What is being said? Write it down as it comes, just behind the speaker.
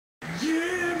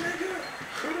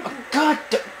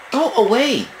God, go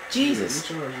away!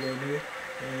 Jesus.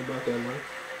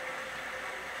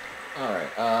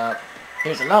 Alright,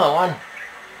 here's another one.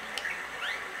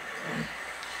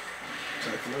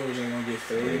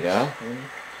 There you go.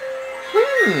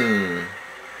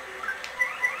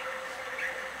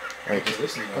 Right,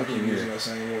 this thing, I keep using that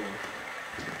same move.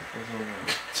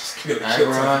 Just get a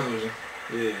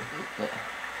yeah.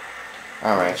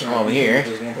 Alright, come over here.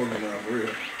 Just one Pokemon for real.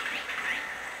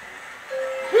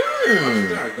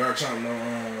 Garchomp,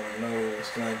 no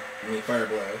Slank, Fire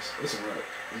Blast. It's a rock.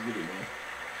 It's good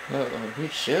again. He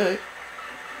should.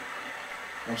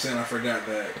 I'm saying I forgot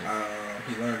that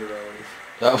he learned it already.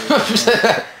 Oh.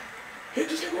 Hey,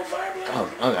 just go Fire Blast.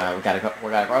 Oh, okay, we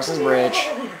gotta cross this bridge.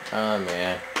 Oh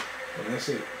man. And that's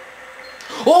it.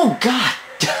 Oh God!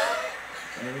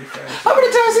 How many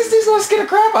times is these gonna scare the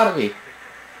crap out of me?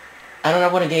 I don't know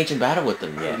what to engage in battle with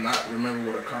them yet. I do not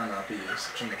remember what a Carnop is.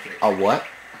 A what?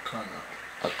 A Carnop.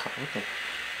 A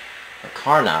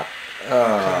Carnop.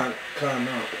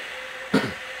 Carnop.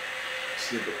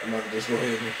 Skip it. I'm about to just go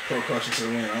ahead and throw caution to the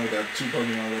wind. I only got 2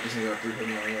 Pokemon left. This nigga got 3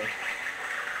 Pokemon left.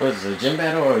 What is this, a gym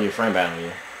battle or your friend battling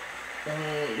you?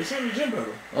 This ain't a gym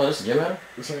battle. Oh, this is a gym battle?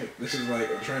 This is like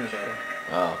a training battle.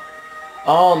 Oh.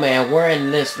 Oh man, we're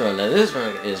in this room. Now this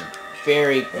room is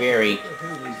very, very...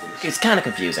 It's kind of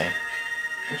confusing.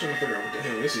 I'm trying to figure out what the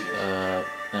hell this is.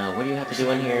 Now what do you have to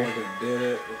do in here? Like a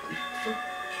dead...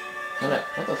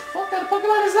 What the fuck kind of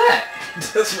Pokemon is that?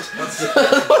 That's what I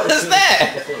said. What is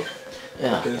that?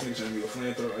 Yeah. Okay, this nigga trying to be a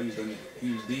flamethrower. I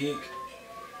use Dig.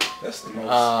 That's the most...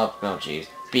 no jeez.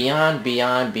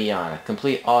 Beyond.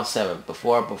 Complete all 7.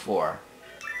 Before.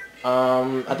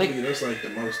 I think... that's like the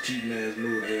most cheating ass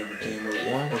move they ever came up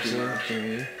with. 1,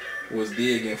 2, 3... Was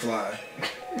Dig and Fly.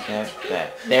 Yeah,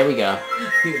 that. There we go.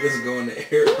 Niggas go in the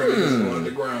air, niggas go on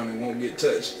the ground and won't get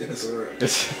touched. It's alright.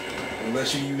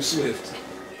 Unless you use Swift.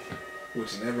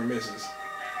 Which never misses.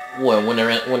 What, when they're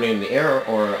in the air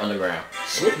or underground?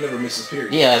 Swift never misses,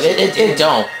 period. Yeah, it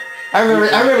don't. I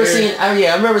remember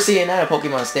seeing that at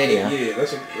Pokemon Stadium. Yeah,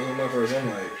 that's what my first. I'm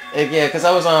like. Yeah, cause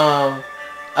I was I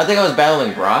think I was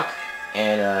battling Brock,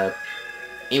 and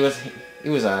he was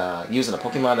using a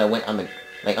Pokemon that went on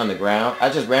the ground. I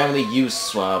just randomly used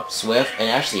Swift and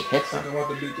actually hit them. I want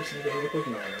to beat this nigga with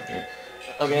Pokemon. Yeah.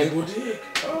 Okay. Dig.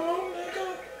 Oh my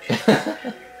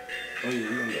god. Oh yeah,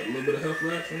 you only got a little bit of health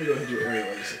left. Let me go hit your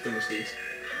area to finish this.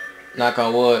 Knock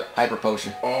on wood. Hyper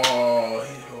potion. Oh,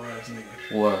 he whole ass nigga.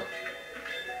 What?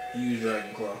 He used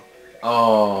Dragon Claw.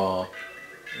 Oh.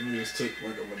 And he just took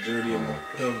like a majority of my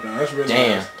health down. That's really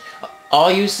damn. Nice. All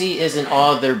you see isn't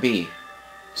all there be.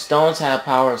 Stones have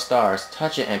power of stars.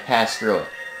 Touch it and pass through it.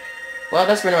 Well,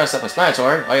 that's pretty much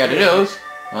self-explanatory. All you have to do is...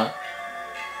 Huh?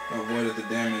 Avoided the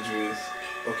damage with...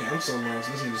 Okay, I'm so lost.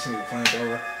 This nigga just need a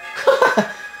flamethrower.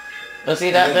 Let's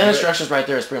see, that instructions right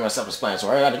there is pretty much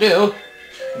self-explanatory. All you got to do...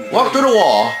 Walk through the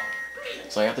wall.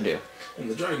 That's all you have to do. And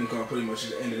the Dragon Claw pretty much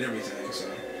just ended everything,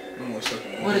 so... I'm only stuck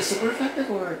in one. What, is super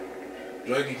effective or...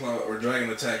 Dragon Claw or Dragon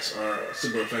attacks are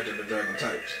super effective to Dragon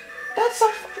types. That's so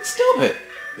fucking stupid.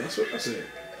 That's what I said.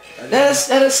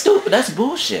 That is stupid. That's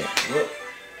bullshit. Well,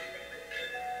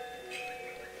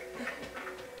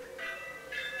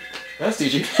 that's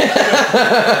TG.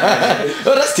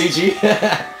 Oh, that's TG.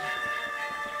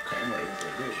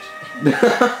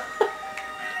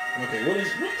 Okay, what the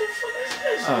fuck is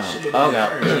this? Oh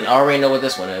god, I already know what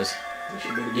this one is.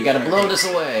 You gotta blow this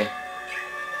away.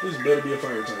 This better be a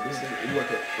fire type. This thing is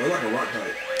like a rock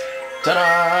type.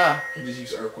 Ta-da! You just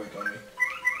use earthquake on me.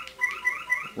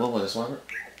 What was this one?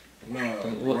 No,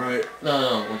 what? Right.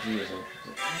 No, what you using?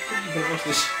 You bounce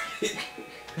this shit.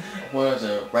 What is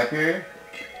it? Rhyperior?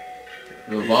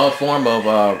 The evolved form of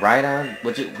Rhydon,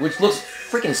 which looks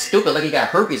freaking stupid, like he got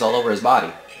herpes all over his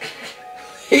body.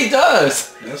 He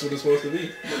does! That's what it's supposed to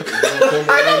be.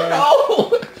 I don't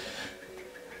know!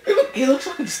 He looks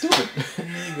fucking stupid.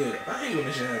 Nigga, I hate when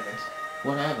this shit happens.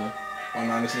 What happened? Oh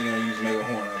no, this nigga gonna use Mega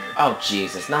Horn on me. Oh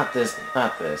Jesus, not this.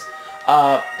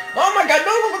 Oh my god,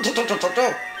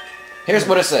 no! Here's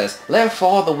what it says. Let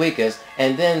fall the weakest,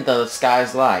 and then the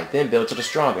skies lie. Then build to the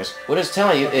strongest. What it's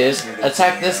telling you is,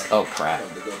 attack this... Oh crap. I'm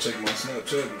gonna go check my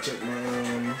Snapchat and check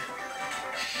my...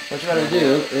 What you gotta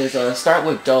do is start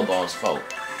with Dull Bones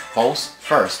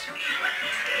first.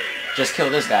 Just kill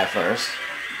this guy first.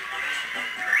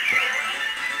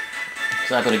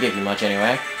 It's not gonna give you much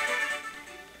anyway.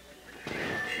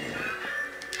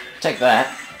 Take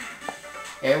that.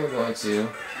 And we're going to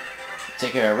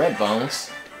take care of Red Bones.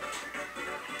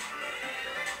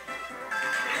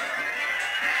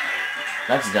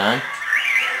 That's done.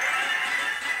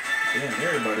 Damn,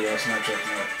 everybody else Snapchat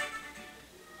now.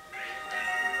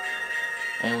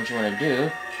 And what you want to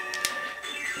do,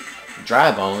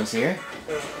 dry bones here.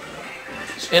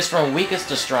 It's from weakest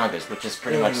to strongest, which is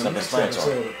pretty much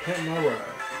self-explanatory. Pimp my ride.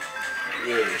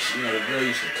 Yeah, you know, the girl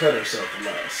used to cut herself a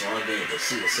lot, so I gave her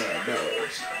suicide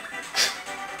dogs.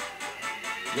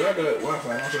 Y'all got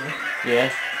Wi-Fi, don't you? Yeah.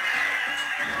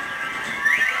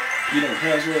 You know the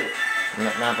password?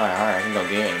 Not by heart. I can go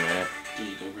get it in a minute. Can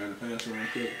you go grab the password real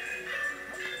quick?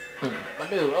 But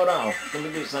dude, hold on. Let me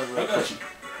do something real quick. I got you.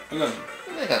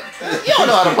 Nigga, you don't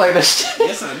know how to play this shit.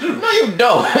 Yes, I do. No, you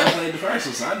don't. I played the first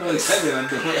one, so I know exactly what I'm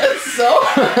doing. So,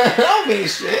 don't be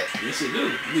shit. Yes, you do.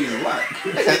 It means a lot.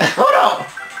 Nigga, hold on.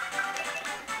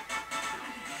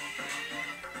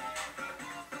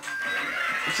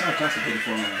 It sounds constipated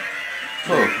for a minute.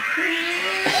 Who?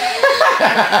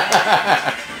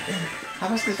 How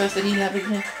much defense did he have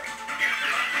again?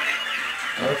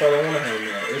 I don't want to hang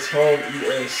out. It's home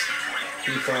US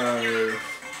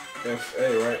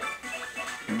P5FA, right?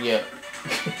 Yeah.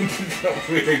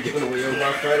 We're giving away your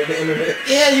Wi-Fi to the internet.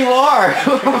 Yeah, you are.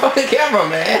 On the camera,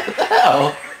 man. What the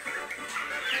hell?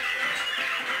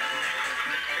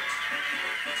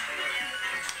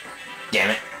 Damn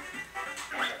it.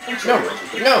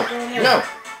 No.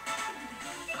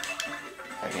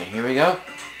 Okay, here we go.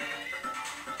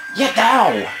 Get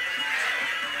down!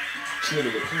 This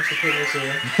nigga get constipated, so.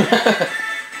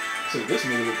 So this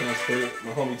nigga get constipated.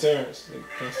 My homie Terrence. Nigga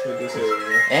constipated this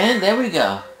area. And there we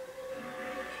go.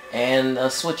 And a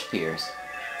switch appears.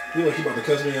 You like you about to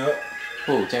cuss me out?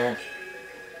 Who, Terrence?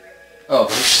 Oh.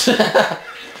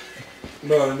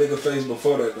 No, the nigga face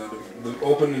before that, though. The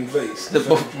opening face. The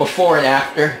before and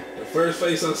after. The first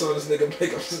face I saw this nigga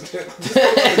make up.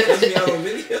 Cuss me out on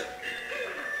video.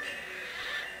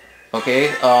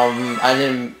 Okay,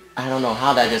 I don't know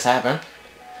how that just happened.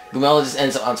 Gloomtail just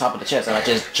ends up on top of the chest, and I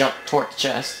just jump toward the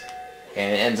chest,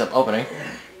 and it ends up opening.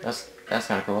 That's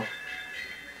kind of cool.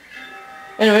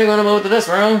 Anyway, we're gonna move to this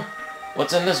room.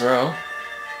 What's in this room?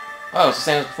 Oh, it's the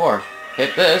same as before.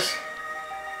 Hit this,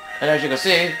 and as you can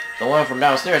see, the one from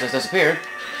downstairs has disappeared.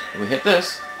 We hit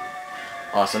this.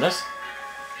 Awesomeness.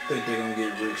 Think they're gonna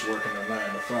get rich working a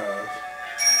 9 to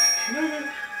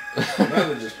 5.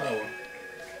 Knowledge is power.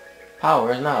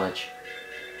 Power is knowledge.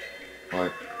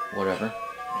 Or whatever.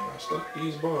 And I stuck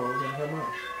these balls in her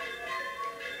mouth.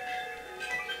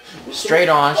 Straight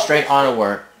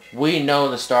onward. We know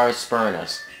the stars spurn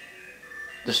us.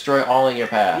 Destroy all in your You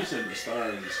path. said the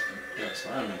stars got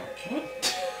stamina.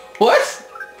 What?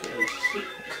 What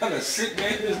kind of sick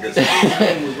man is this?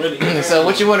 So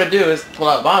what you want to do is pull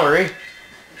out Bombery,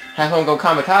 have him go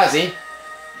kamikaze,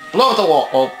 blow up the wall.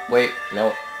 Oh, wait.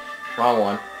 No. Wrong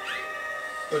one.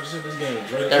 This game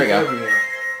is right There we go. everyone.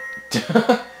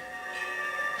 There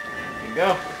you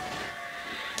go.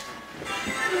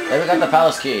 Then we got the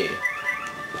palace key.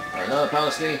 Another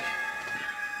palace key.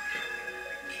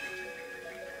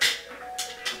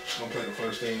 I'm gonna play the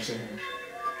first thing you see here.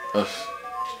 Ugh.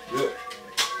 Yep.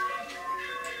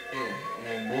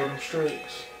 I'm on boredom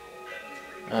strikes.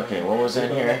 Okay, what was in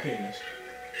What about here? my penis?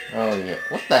 Oh yeah.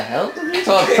 What the hell are you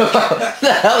talking about? What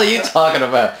the hell are you talking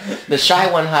about? The Shy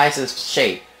One hides his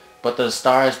shape, but the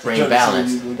stars bring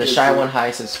balance. The Shy One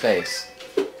hides his face.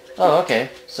 Oh, okay.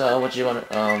 So what you want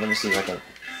to... let me see if I can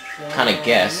kind of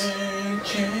guess.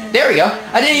 There we go.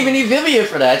 I didn't even need Vivian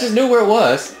for that. I just knew where it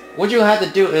was. What you have to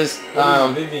do is... What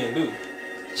does Vivian do?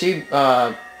 She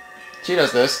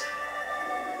does this.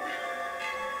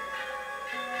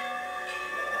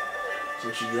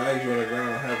 So she drags you on the ground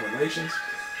and have relations?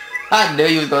 I knew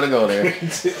you was going to go there.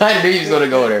 I knew you was going to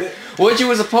go there. What you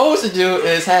were supposed to do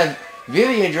is have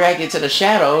Vivian drag you to the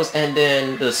shadows, and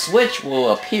then the switch will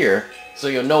appear, so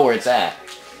you'll know where it's at.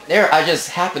 There, I just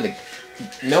happened to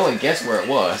know and guess where it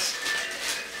was.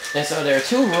 And so there are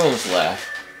 2 rooms left.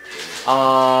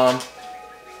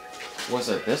 Was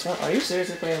it this one? Are you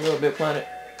seriously playing Little Big Planet?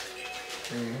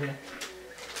 Mm-hmm.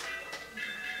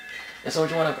 And so what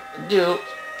you want to do,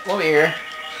 over here.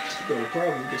 You got a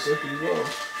problem, you can suck these walls.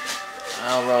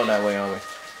 I'll roll that way on me.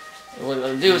 What we're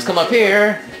gonna do is come up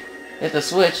here, hit the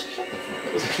switch.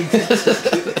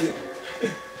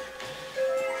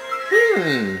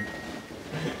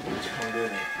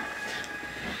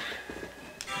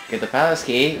 Get the palace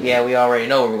key. Yeah, we already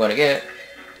know what we're gonna get.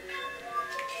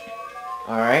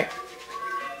 Alright.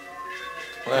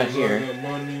 Right here.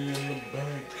 Money in the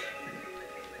bank.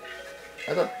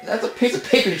 That's a piece of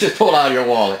paper you just pulled out of your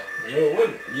wallet. No, it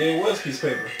wasn't. Yeah, it was a piece of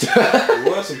paper. It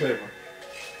was some paper.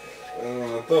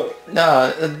 I thought.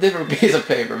 No, a different piece of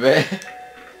paper, man.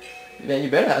 Man,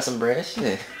 you better have some bread.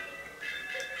 Shit.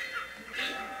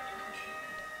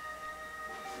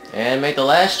 And make the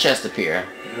last chest appear.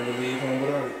 Never leave home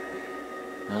without it.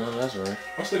 Oh, that's right.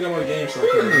 I still got my GameStop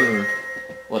card.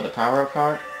 What, the power-up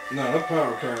card? No, not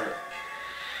power card.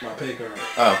 My pay card.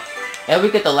 Oh. And we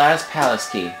get the last palace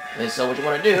key. And so what you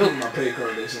want to do... My pay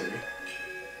card they sent me.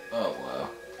 Oh, wow.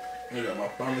 I got my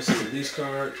pharmacy release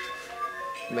card.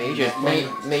 Man, you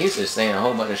just saying a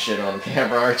whole bunch of shit on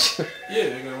camera, aren't you?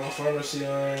 Yeah, I got my pharmacy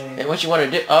And what you want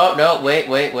to do... Oh, no, wait.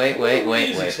 Wait.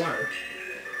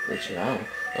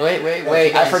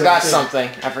 I forgot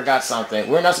something.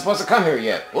 We're not supposed to come here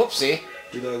yet. Whoopsie.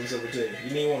 2017.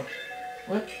 You need one.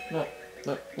 What? No.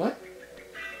 What?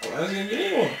 I'm asking you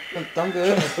need one. I'm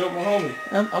good. I'm trying to help my homie.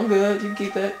 I'm good. You can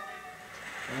keep that.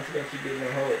 I forgot you getting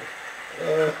my hoe.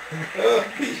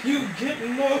 You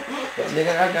getting my hoe.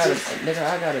 Nigga,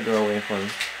 I got a girl waiting for me.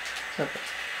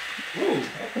 Ooh,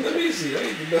 let me see. I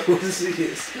need to know who this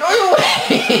is. No, you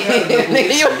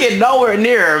nigga, you don't get nowhere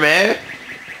near her, man.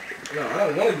 No, I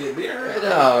don't want to get near her.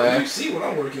 No, man. You see what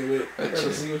I'm working with. I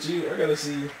gotta see what you. I gotta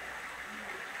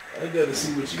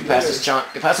see what you. Pass this chunk.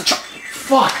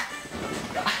 Fuck!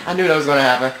 I knew that was gonna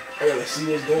happen. I gotta see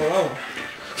what's going on.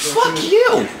 Fuck you!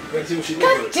 I gotta see what she look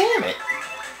God like. damn it!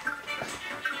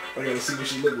 I gotta see what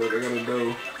she look like. I gotta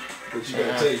know what you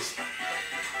gotta taste.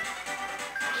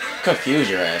 Confuse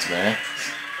your ass, man.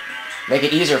 Make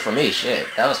it easier for me. Shit,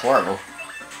 that was horrible.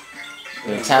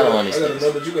 Tattle on these I gotta things.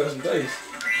 know that you got some taste.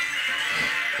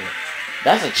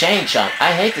 That's a chain chomp.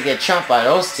 I hate to get chomped by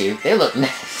those teeth. They look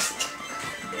nasty.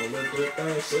 Don't let that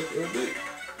thing suck your dick.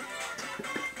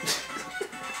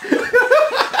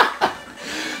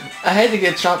 I hate to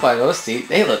get chomped by those teeth.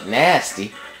 They look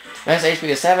nasty. Max HP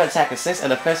is 7, attack is 6,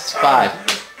 and defense is 5.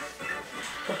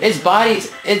 Its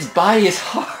body is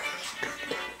hard.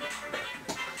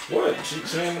 What? She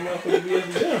saying the motherfucker be at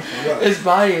the gym. Its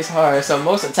body is hard, so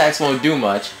most attacks won't do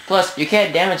much. Plus, you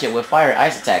can't damage it with fire and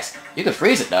ice attacks. You can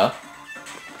freeze it though.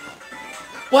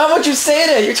 Why would you say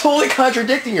that? You're totally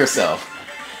contradicting yourself.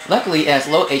 Luckily, it has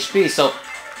low HP, so...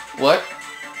 What?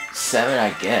 7,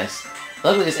 I guess.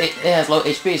 Luckily, it has low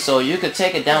HP, so you could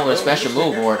take it down with a special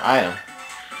move or an item.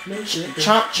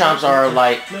 Chomps are,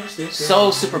 like,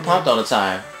 so super pumped all the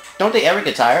time. Don't they ever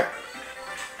get tired?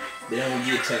 They don't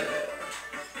get tired.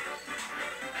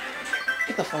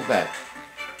 Get the fuck back.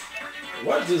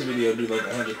 Watch this video do like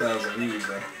 100,000 views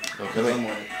though. Because I'm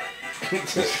on it.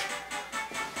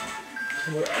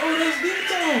 I'm like, oh, that's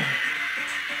Gloomtail.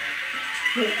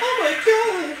 Oh my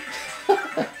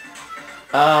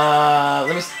god.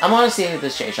 Let me. I want to see if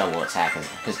this Chain Shot will attack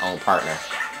his own partner.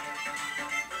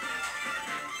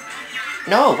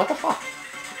 No, what the fuck?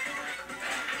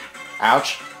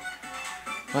 Ouch.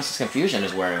 Plus this confusion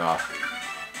is wearing off.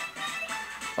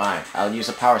 Fine, I'll use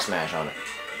a power smash on it.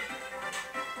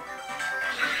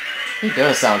 He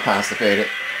does sound constipated.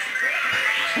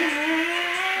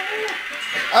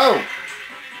 Oh!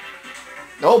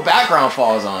 No background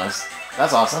falls on us.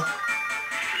 That's awesome.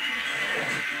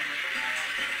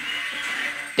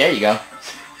 There you go.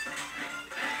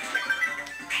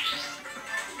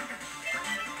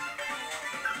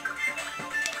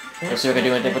 Let's see if we can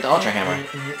do anything with the Ultra Hammer.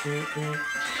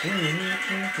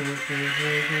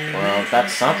 Well,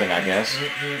 that's something, I guess.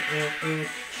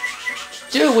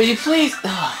 Dude, will you please?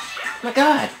 Oh, my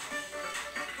god.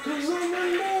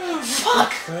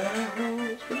 Fuck!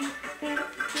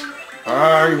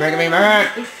 Oh, you're making me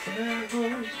mad!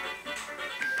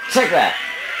 Take that!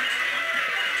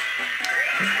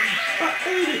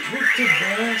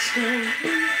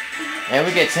 And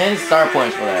we get 10 star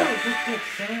points for that.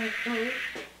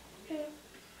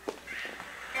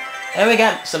 And we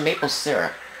got some maple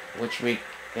syrup, which we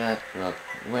got,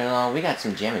 well, we got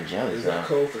some jam and jellies, Is that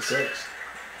code for sex?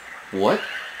 What?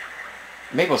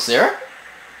 Maple syrup?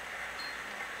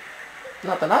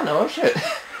 Not that I know of, shit.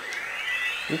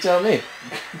 You tell me.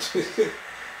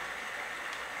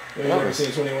 You ain't never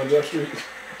seen 21 Jump Street?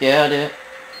 Yeah, I did.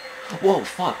 Whoa,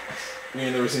 fuck. You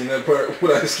ain't never seen that part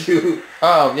with Ice Cube?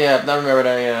 Oh, yeah, I remember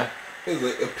that, yeah. It's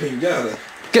like a pinata.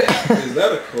 Is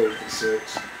that a code for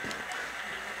sex?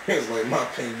 It's like my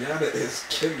pinata is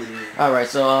killing me. Alright,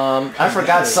 so I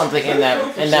forgot something in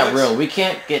that room. We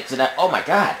can't get to that. Oh my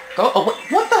god. Go. Oh,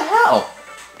 what the hell?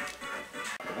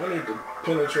 I need to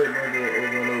penetrate my girl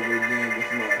over and over again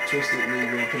with my twisted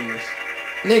Negro penis.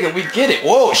 Nigga, we get it.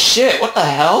 Whoa, shit. What the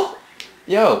hell?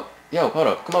 Yo, hold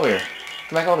up. Come over here.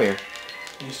 Come back over here.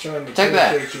 He's trying to take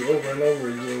that. penetrate you over and over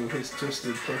again with his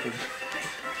twisted purple.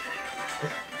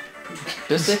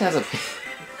 This thing has a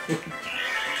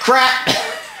crap.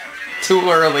 Too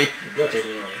early. That's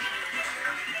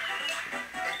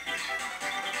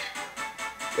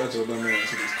what that man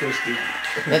said. It's twisted.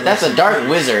 That's a dark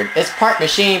wizard. It's part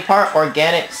machine, part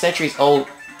organic, centuries old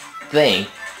thing.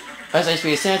 Plus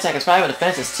HP is 10, attack is 5, and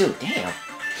defense is 2. Damn.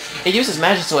 It uses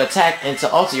magic to attack and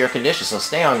to alter your condition, so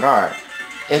stay on guard.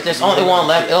 If there's only one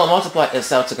left, it'll multiply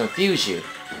itself to confuse you.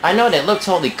 I know they look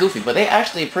totally goofy, but they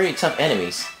actually pretty tough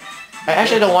enemies. I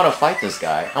actually don't want to fight this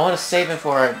guy. I want to save it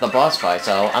for the boss fight,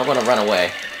 so I'm going to run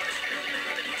away.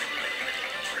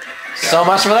 So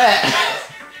much for that!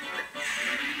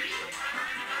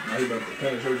 Now he about to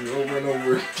penetrate you over and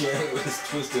over again with his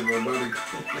twisted robotic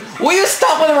penis. Will you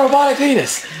stop with a robotic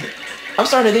penis? I'm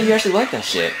starting to think you actually like that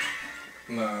shit.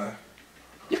 Nah.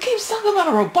 You keep talking about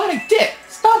a robotic dick.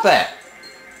 Stop that.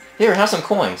 Here, have some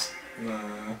coins. Nah.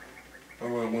 I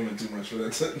want women too much for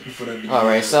that. For that.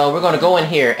 Alright, so we're gonna go in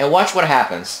here and watch what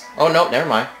happens. Oh no, never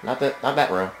mind. Not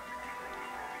that room.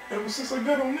 Ever since I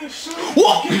got on this show,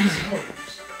 what?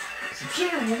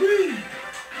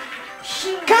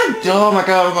 God, oh my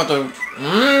god, I'm about to...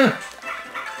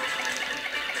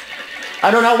 I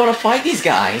do not want to fight these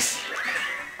guys.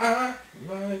 I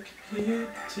like hitting.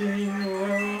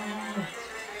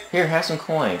 Here, have some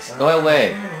coins. Go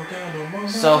away.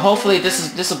 So hopefully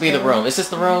this will be the room. Is this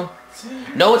the room?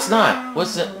 No, it's not.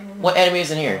 What enemy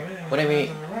is in here? What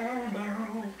enemy?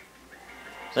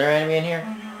 Is there an enemy in here?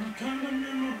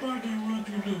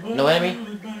 No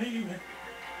enemy?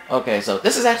 Okay, so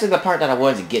this is actually the part that I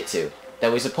wanted to get to. That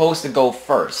we're supposed to go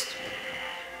first.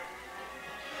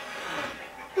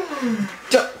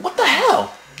 What the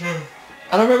hell?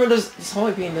 I don't remember this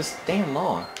hallway being this damn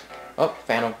long. Oh,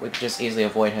 Phantom. We could just easily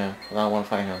avoid him. I don't want to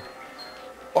fight him.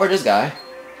 Or this guy.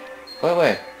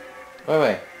 Wait.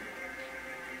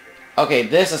 Okay,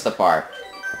 this is the part.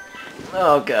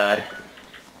 Oh, God.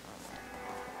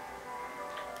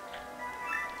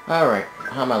 Alright,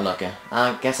 how am I looking?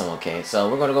 I guess I'm okay. So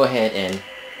we're going to go ahead and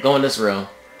go in this room.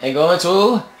 And go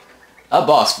into a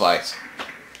boss fight.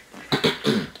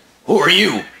 Who are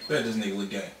you? Bet this nigga look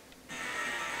gay.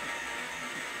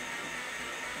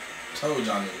 Told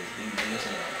y'all niggas.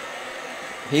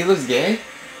 He looks gay?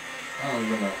 I don't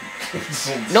even know.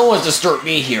 No one's disturbed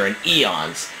me here in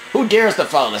eons. Who dares to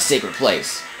follow the sacred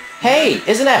place? Hey,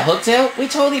 isn't that Hooktail? We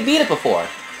totally beat it before.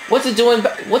 What's it doing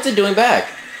back?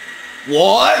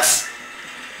 What?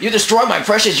 You destroyed my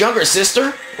precious younger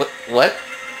sister? What?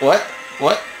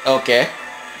 Okay.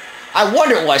 I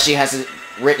wonder why she hasn't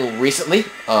written recently.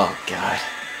 Oh, God.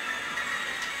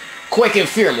 Quake in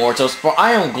fear, mortals, for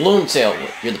I am Gloomtail.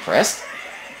 You're depressed?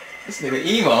 This nigga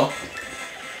emo.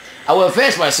 I will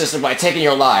avenge my sister by taking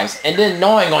your lives, and then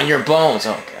gnawing on your bones.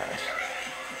 Oh, God.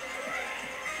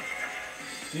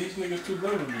 These niggas too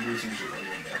low to do some shit like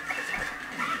that.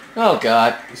 Oh,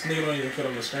 God. This nigga don't even fit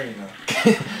on the screen now.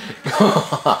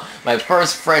 My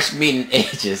first fresh meet in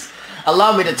ages.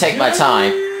 Allow me to take my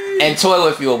time and toy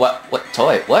with you. What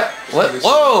toy? What?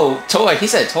 Whoa, toy. He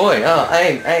said toy. Oh,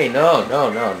 I ain't. No. He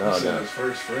said his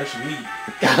first fresh meat.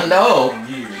 I know.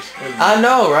 Years. I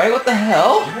know, right? What the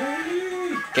hell?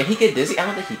 Can he get dizzy? I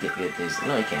don't think he can get dizzy.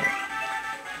 No, he can't.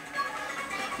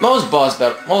 Most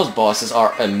bosses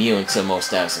are immune to most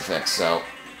status effects. So,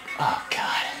 oh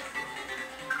God.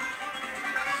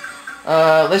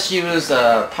 Let's use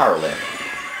power lift.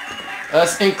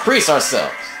 Let's increase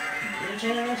ourselves.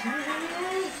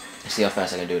 Let's see how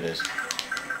fast I can do this.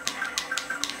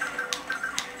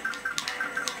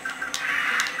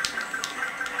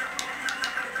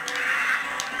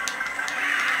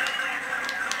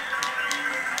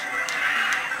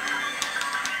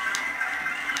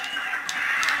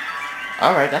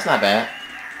 Alright, that's not bad.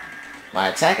 My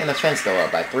attack and defense go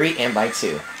up by 3 and by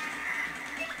 2.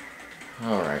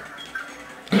 Alright.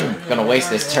 Gonna waste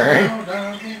this turn.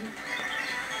 There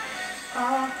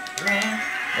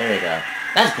we go.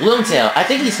 That's Gloomtail. I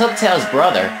think he's Hooktail's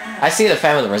brother. I see the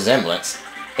family resemblance.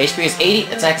 HP is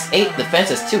 80, attacks 8,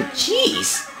 defense is 2.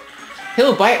 Jeez!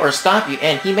 He'll bite or stomp you,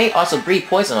 and he may also breathe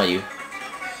poison on you.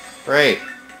 Great.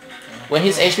 When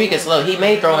his HP gets low, he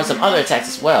may throw in some other attacks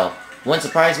as well. Wouldn't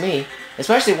surprise me.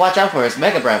 Especially watch out for his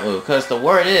Mega Brand move, because the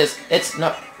word is, it's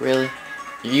not really.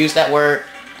 You use that word.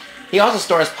 He also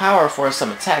stores power for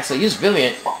some attacks, so use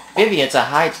Vivian to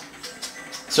hide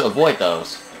to avoid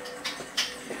those.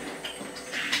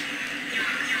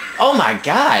 Oh my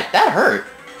God, that hurt.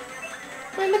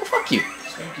 Man, nigga, fuck you.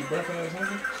 Stinky breath ass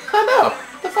nigga. I know.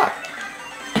 What the fuck?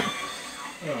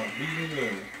 Oh,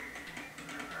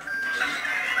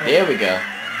 There we go.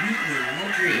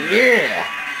 Yeah.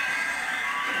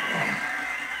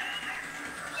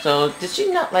 So, did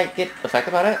she not, like, get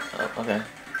affected by that? Oh, okay.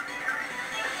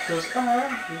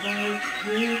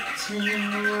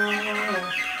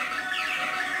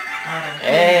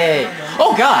 Hey!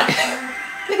 Oh God!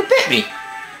 Nigga bit me!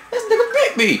 This nigga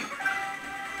bit me!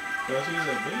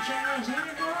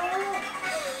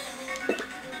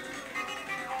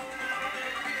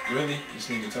 Really? This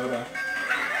nigga told her?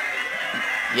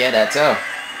 Yeah, that too.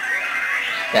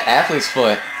 The athlete's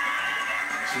foot.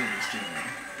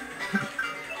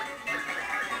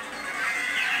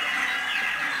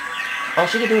 Oh,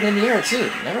 she can do it in the air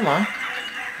too. Never mind.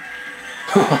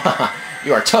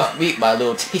 You are tough meat, my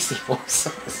little tasty horse.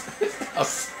 That was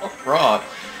so wrong.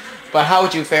 But how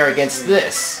would you fare against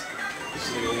this?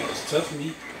 This nigga wants tough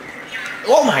meat.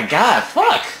 Oh my god,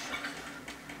 fuck!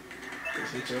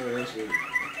 Just hit your ass with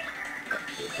the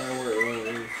power of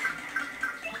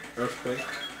earthquake.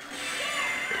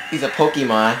 He's a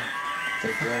Pokemon.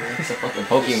 He's a fucking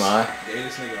Pokemon. Gave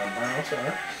this nigga a brown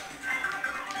star.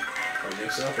 Or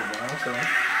yourself a brown star.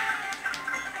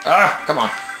 Ah, come on.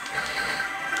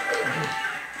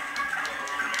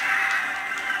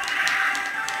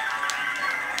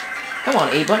 Come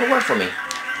on, A button, work for me.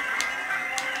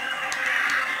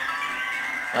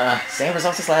 Same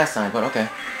results as last time, but okay.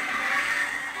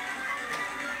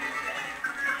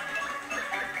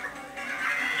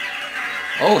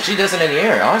 Oh, she does it in the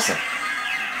air. Awesome.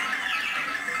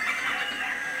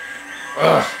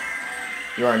 Ugh.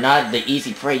 You are not the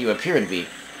easy prey you appear to be.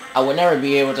 I would never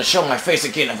be able to show my face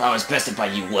again if I was bested by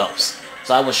you whelps.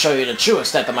 So I will show you the true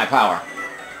extent of my power.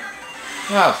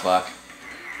 Oh, fuck.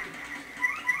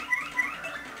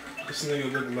 This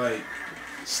nigga look like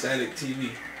static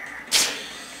TV.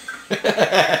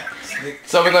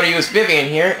 So we're going to use Vivian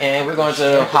here, and we're going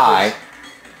to high.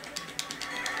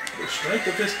 The strength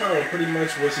of his power pretty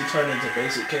much was he turned into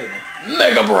basic cable.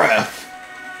 Mega breath!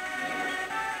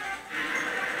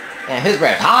 And his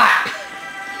breath hot!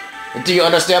 Do you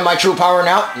understand my true power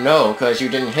now? No, because you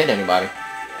didn't hit anybody.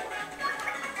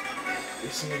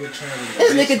 This nigga turned into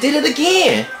This nigga did it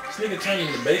again! This nigga turned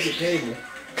into basic cable.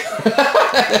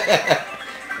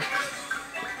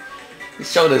 He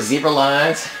showed the zebra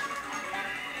lines.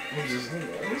 I'm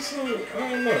so, I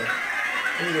don't know.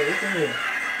 Look at here.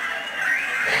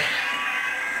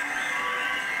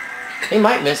 He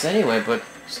might miss anyway, but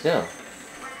still.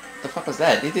 What the fuck was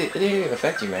that? It didn't even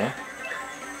affect you, man.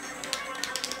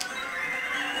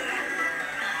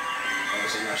 Oh,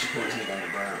 so now she put this nigga on the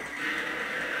ground.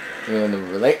 Doing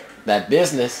that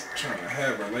business. Trying to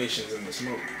have relations in the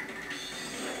smoke.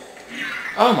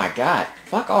 Oh my god.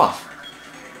 Fuck off.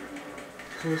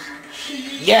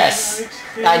 Yes!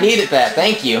 I needed that.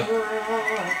 Thank you.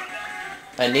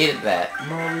 I needed that.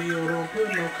 Mario don't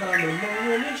put no condom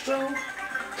on his stroke.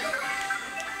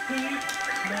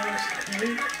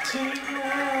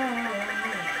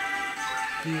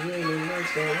 He really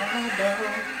likes the ride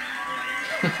down.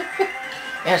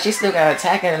 Yeah, she still got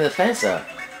attacking and defense up.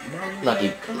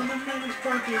 Lucky.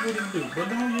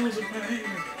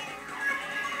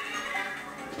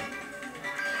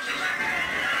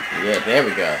 Yeah, there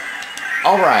we go.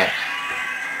 Alright.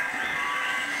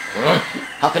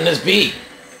 How can this be?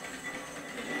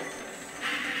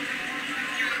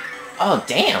 Oh,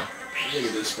 damn. Look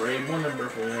at this spray one number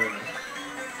for him.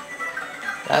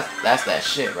 That's that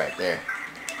shit right there.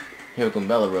 Heal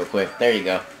Gumbella real quick. There you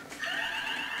go.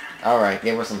 Alright,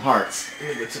 give her some hearts.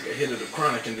 Nigga took a hit of the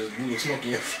chronic and just blew a smoke in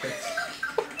your face.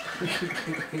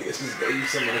 This just gave you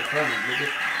some of the chronic, nigga.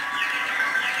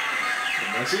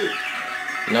 And that's it.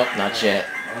 Nope, not yet.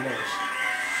 Almost.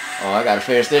 Oh, I gotta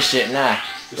finish this shit now.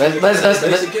 Let's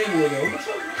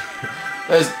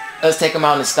take him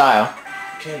out in style.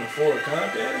 Can't afford a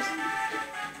Comcast?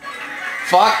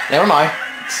 Fuck, never mind.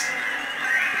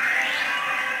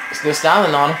 Still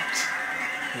styling on him.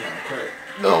 Yeah, crack.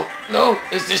 No,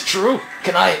 is this true?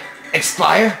 Can I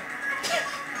expire?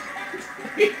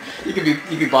 you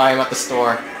could buy him at the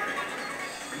store.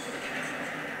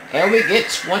 And we get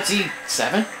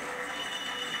 27?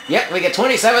 Yep, we get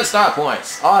 27 star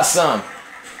points. Awesome.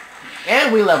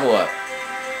 And we level up.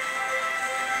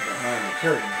 Behind the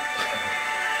curtain.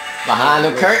 Behind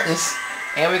the curtains.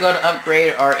 And we're going to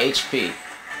upgrade our HP.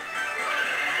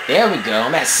 There we go.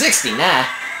 I'm at 60 now.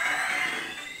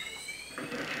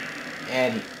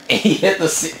 And he hit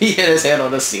his head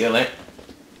on the ceiling.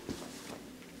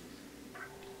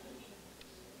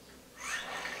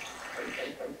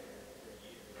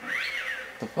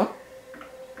 The fuck?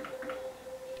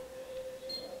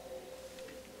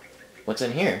 What's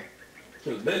in here?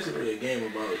 It's basically a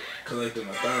game about collecting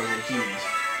 1,000 keys.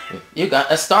 You got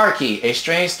a star key, a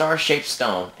strange star-shaped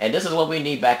stone, and this is what we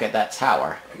need back at that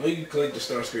tower. I know you can collect the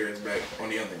star spirits back on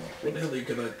the other one. What the hell do you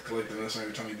collect the next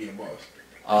every time you beat a boss?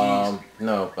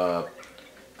 No,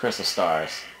 crystal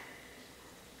stars.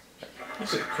 You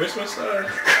said Christmas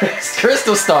stars?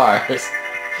 Crystal stars!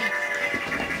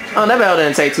 Oh, that battle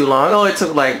didn't take too long. It only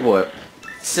took like, what,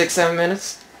 6-7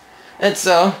 minutes? And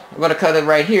so, I'm going to cut it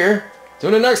right here.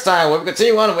 Tune in next time when we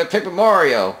continue on with Paper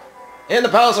Mario in the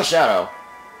Palace of Shadow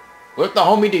with the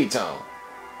homie D-Tone.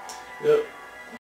 Yep.